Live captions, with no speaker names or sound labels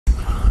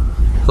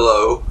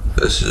Hello,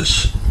 this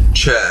is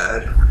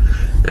Chad,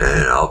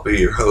 and I'll be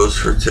your host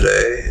for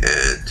today.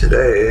 And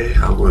today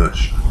I'm going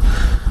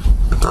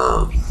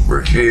to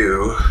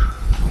review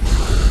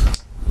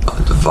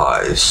a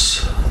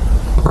device,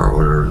 or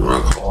whatever you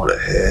want to call it, a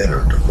head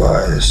or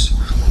device.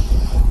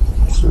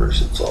 For some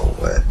reason it's all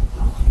wet.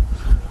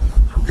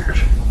 Weird.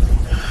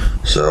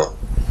 So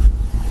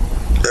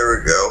there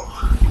we go,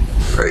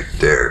 right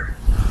there.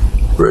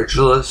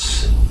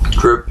 Bridgeless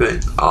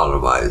dripping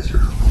atomizer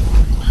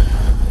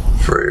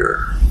for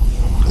your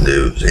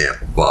new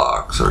sample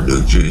box or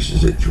new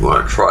juices that you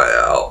want to try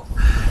out.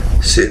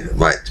 See if it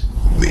might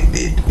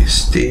need to be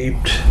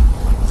steeped,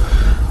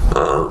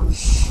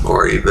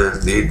 or even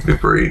need to be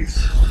breathed.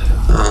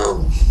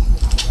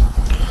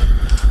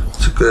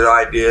 It's a good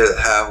idea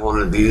to have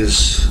one of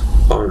these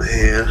on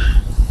hand.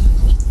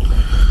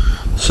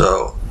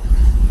 So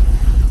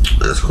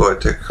let's go ahead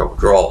and take a couple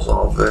draws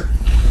off it.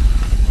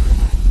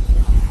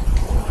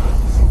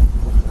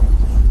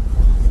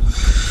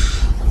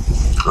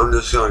 I'm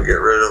just going to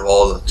get rid of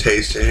all the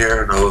taste in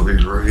here, and I'll be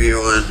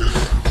reviewing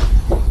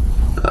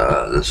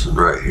this one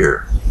right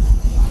here.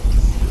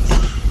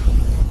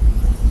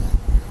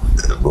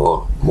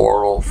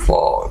 Immortal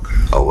Fog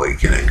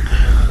Awakening.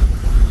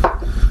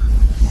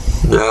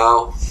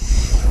 Now,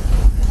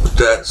 with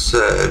that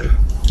said,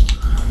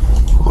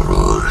 hold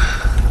on.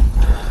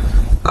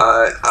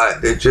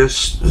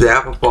 The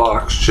Apple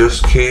box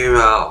just came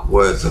out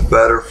with a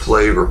better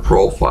flavor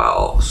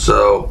profile,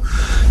 so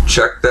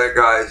check that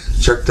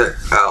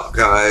out,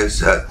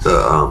 guys, at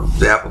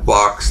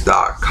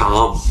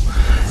theapplebox.com.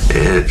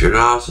 And if you're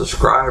not a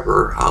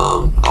subscriber,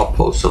 I'll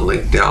post a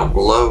link down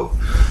below.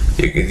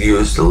 You can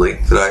use the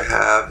link that I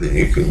have, and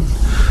you can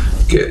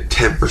get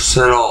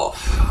 10%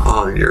 off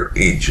on your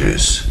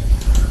e-juice.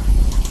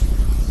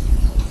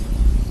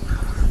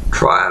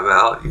 Try them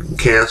out. You can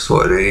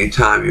cancel it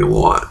anytime you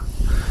want.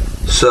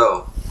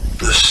 So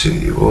let's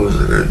see, what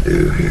was I going to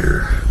do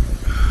here?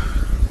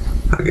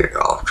 I get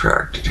off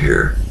tracked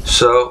here.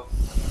 So,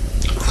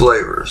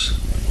 flavors.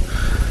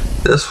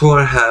 This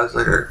one has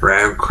like a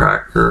graham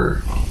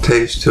cracker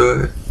taste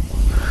to it.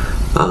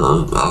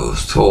 I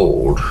was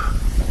told.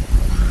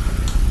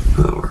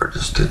 Oh, I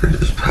just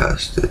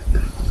passed it.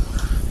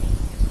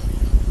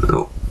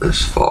 Nope,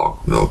 it's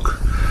fog milk.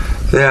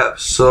 They have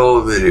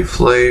so many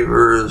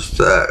flavors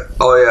that.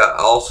 Oh yeah, I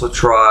also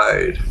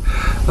tried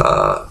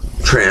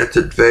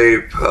Transit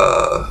Vape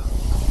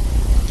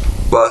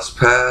Bus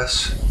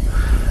Pass,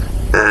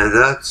 and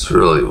that's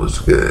really was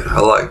good. I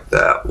like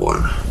that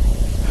one,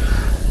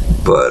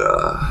 but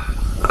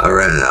I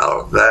ran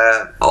out of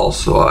that.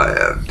 Also,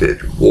 I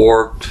did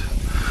Warped,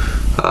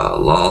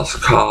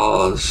 Lost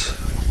Cause.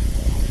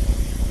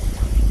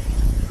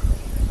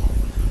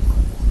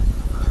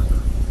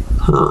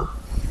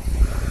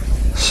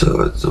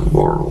 So it's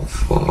Immortal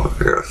Fog.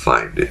 I gotta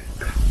find it.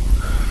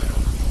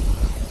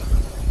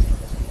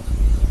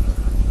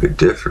 Be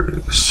different.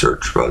 You can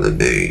search by the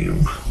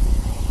name.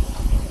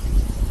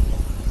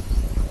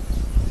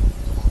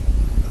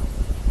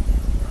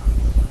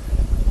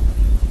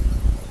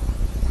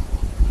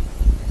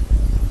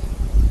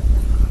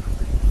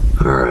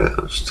 Alright,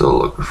 I'm still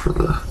looking for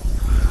the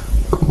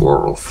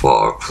Immortal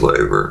Fog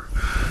flavor,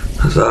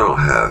 because I don't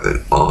have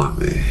it on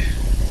me.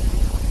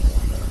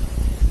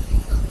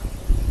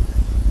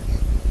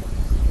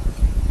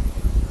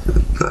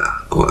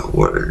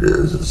 What it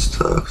is and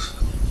stuff.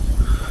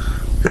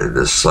 And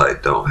this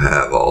site don't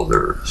have all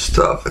their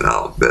stuff in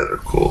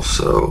alphabetical,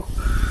 so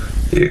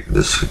you can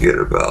just forget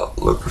about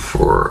looking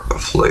for a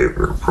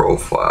flavor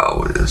profile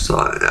when it's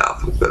not in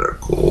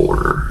alphabetical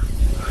order.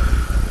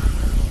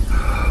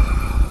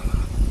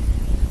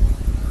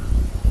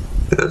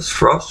 It's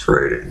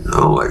frustrating.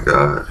 Oh my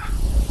god.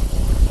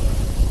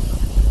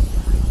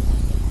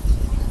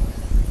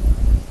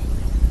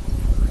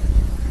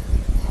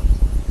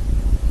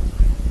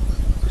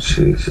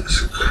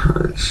 Jesus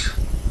Christ.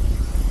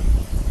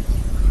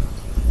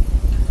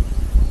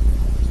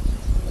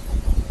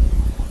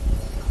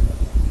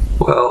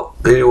 Well,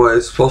 anyway,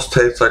 it's supposed to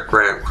taste like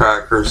graham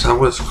crackers.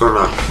 I'm just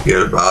gonna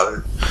forget about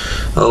it.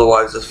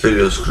 Otherwise, this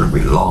video is gonna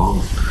be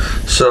long.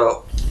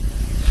 So,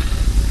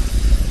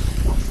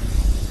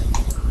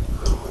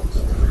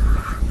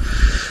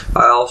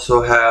 I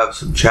also have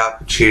some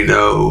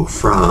Cappuccino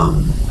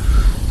from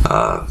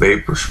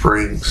Vapor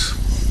Springs.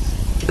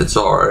 It's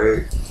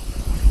alright.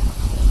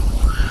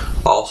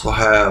 Also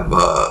have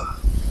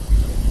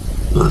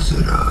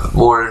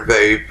Morning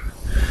Vape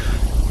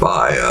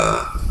by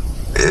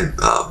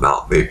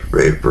Mount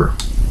Vapor.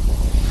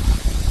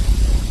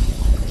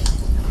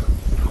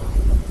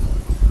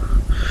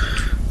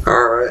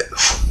 Alright.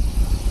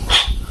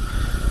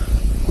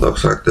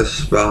 Looks like this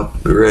is about to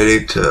be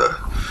ready to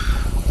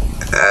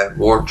add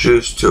more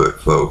juice to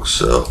it, folks.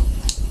 So,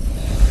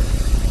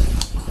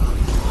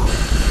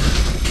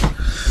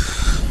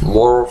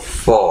 Immortal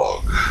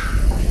Fog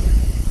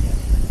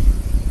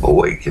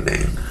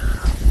Awakening.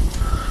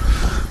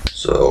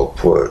 So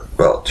put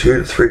about 2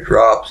 to 3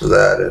 drops of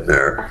that in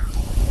there.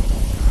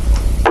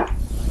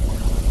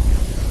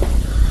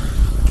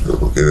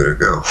 We'll give it a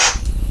go.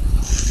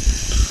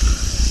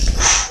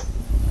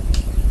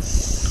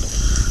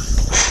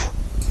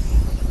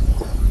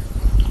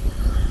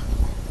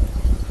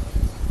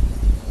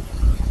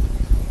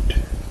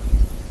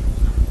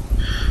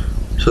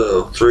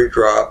 3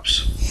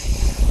 drops.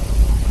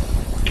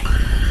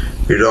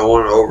 You don't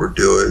want to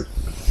overdo it.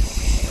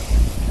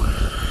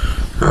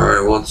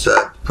 Alright, once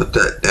that, put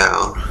that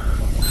down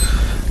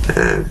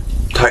and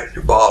tighten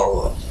your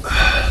bottle up,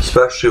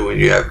 especially when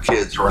you have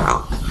kids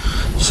around.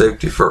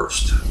 Safety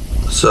first.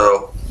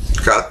 So,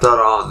 got that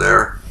on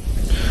there.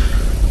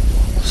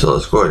 So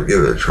let's go ahead and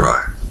give it a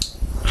try.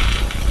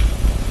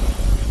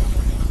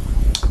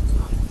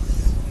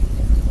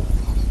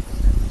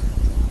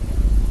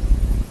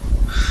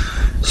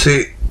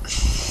 See,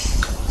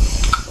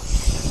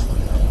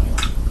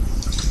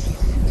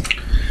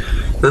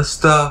 this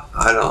stuff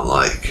I don't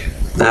like.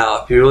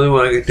 Now, if you really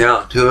want to get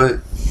down to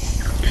it,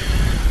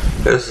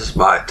 this is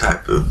my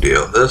type of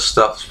deal. This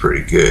stuff's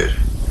pretty good.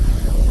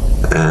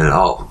 And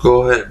I'll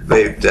go ahead and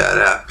vape that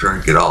after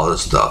I get all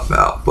this stuff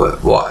out.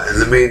 But in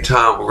the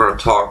meantime, we're going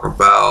to talk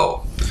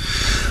about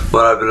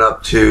what I've been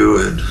up to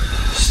and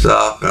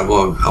stuff. And I'm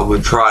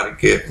going to try to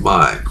get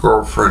my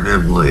girlfriend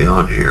Emily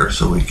on here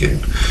so we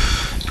can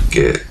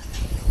get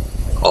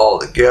all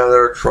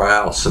together, try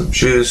out some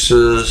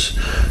juices,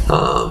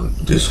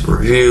 do some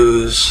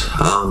reviews.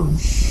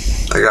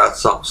 I got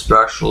something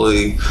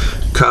specially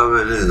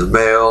coming in the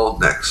mail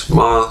next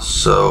month,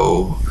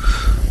 so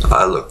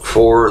I look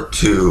forward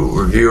to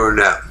reviewing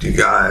that with you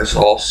guys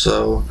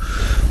also.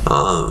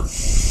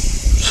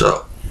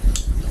 So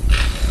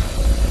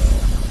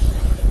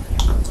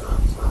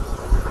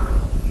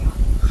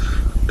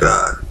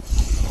God.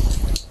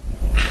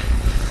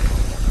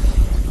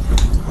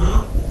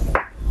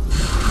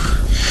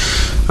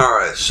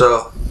 Alright,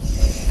 so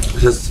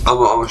I'm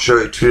going to show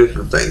you 2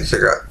 different things. I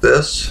got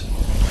this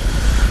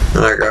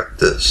and I got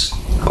this.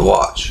 A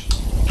watch.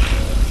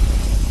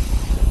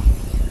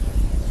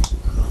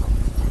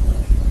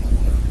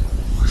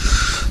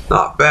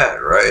 Not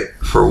bad, right?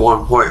 For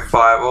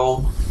 1.5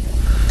 ohm.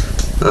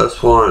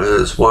 This one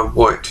is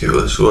 1.2.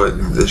 Let's go ahead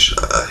and give this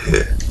a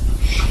hit.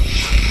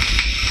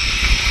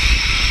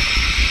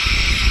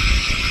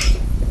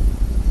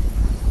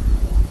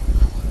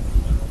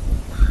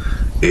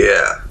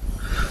 Yeah.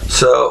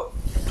 So,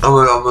 I'm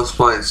gonna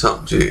explain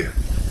something to you.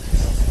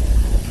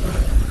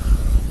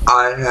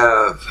 I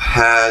have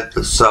had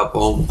the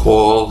sub-ohm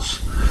coils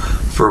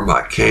for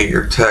my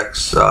Kanger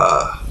Tex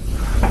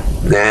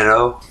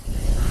Nano,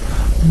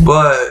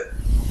 but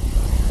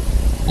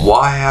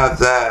why have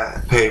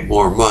that pay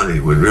more money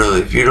when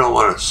really, if you don't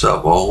want a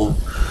sub-ohm,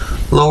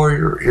 lower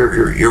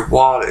your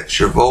wattage,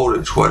 your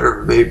voltage,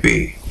 whatever it may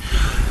be.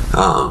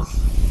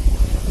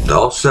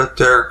 Don't sit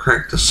there and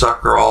crank the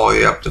sucker all the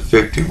way up to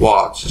 50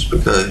 watts just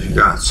because you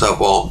got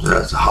sub-ohms and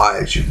that's the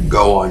highest you can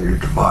go on your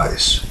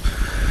device.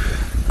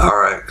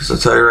 Alright, because I'll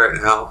tell you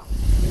right now,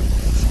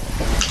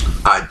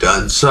 I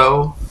done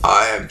so,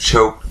 I have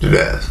choked to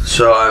death.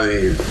 So, I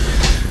mean,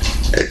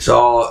 it's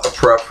all a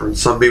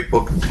preference. Some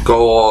people can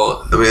go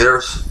all, I mean,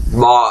 there's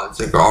mods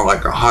that go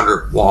like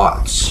 100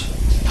 watts.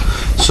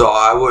 So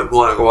I wouldn't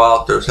want to go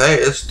out there and say,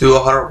 hey, let's do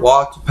 100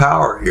 watts of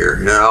power here,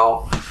 you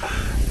know.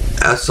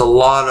 That's a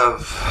lot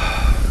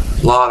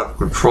of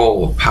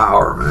control of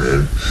power,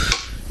 man.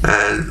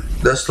 And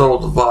this little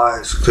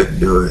device couldn't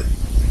do it.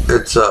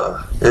 It's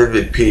a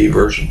MVP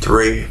version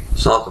 3.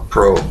 It's not the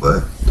Pro,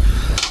 but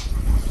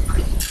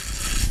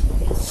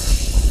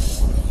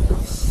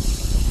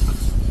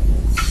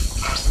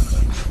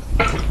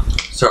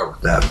start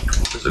with that.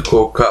 It's a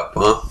cool cup,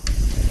 huh?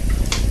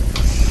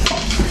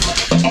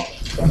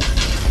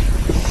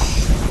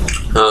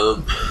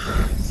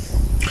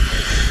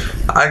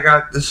 I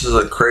got, this is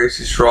a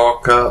crazy straw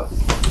cup.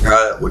 I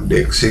got it with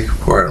Dixie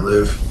where I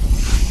live.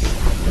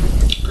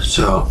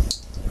 So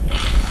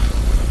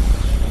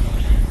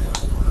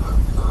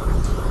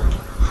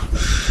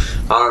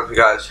I don't know if you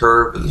guys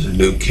heard, but there's a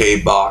new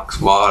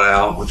K-Box mod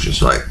out, which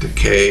is like the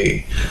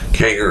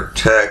Kanger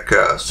Tech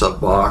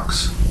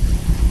sub-box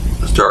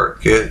starter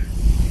kit.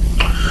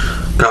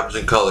 Comes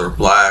in color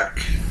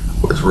black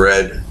with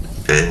red,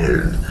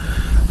 and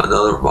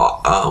another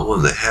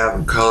one they have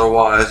in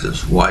color-wise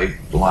is white,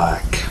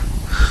 black.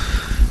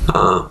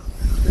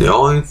 The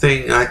only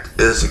thing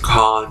is a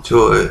con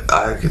to it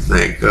I can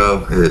think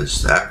of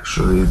is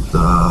actually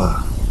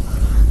the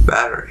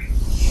battery.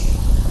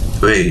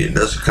 I mean, it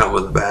doesn't come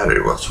with a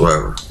battery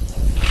whatsoever.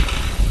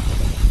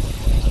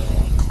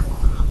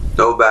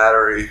 No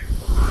battery.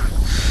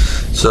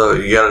 So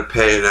you gotta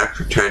pay an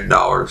extra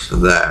 $10 for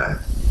that.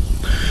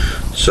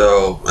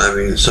 So, I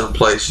mean, some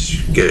places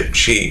you can get it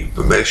cheap,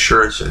 but make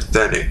sure it's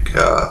authentic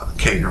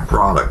Kanger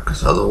product,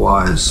 because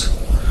otherwise,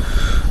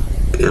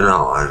 you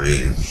know, I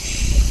mean,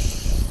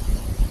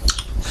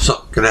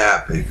 something can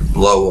happen. It can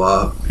blow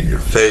up in your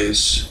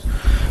face.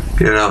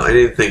 You know,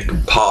 anything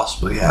can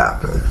possibly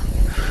happen.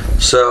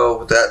 So,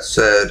 with that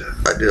said,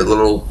 I did a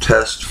little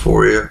test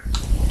for you.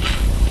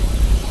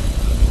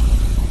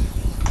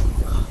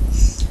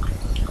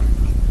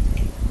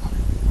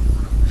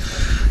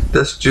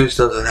 This juice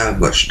doesn't have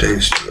much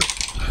taste to it.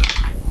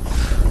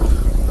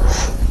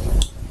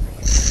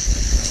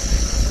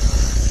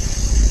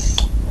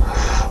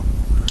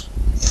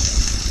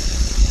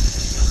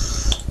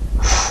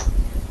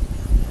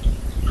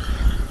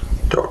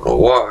 Don't know know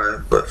why,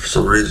 but for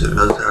some reason it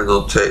doesn't have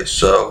no taste.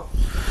 So,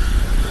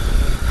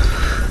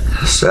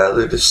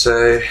 sadly to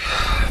say,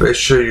 make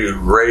sure you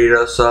rate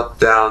us up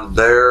down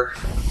there,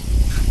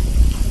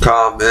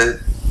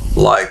 comment,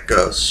 like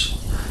us,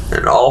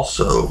 and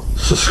also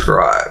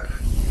subscribe.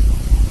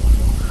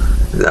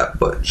 And that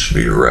button should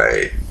be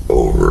right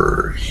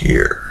over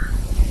here.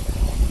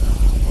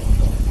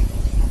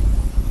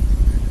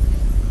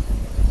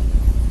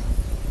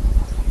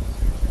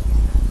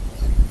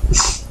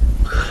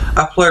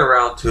 I play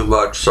around too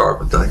much, sorry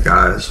about that,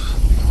 guys.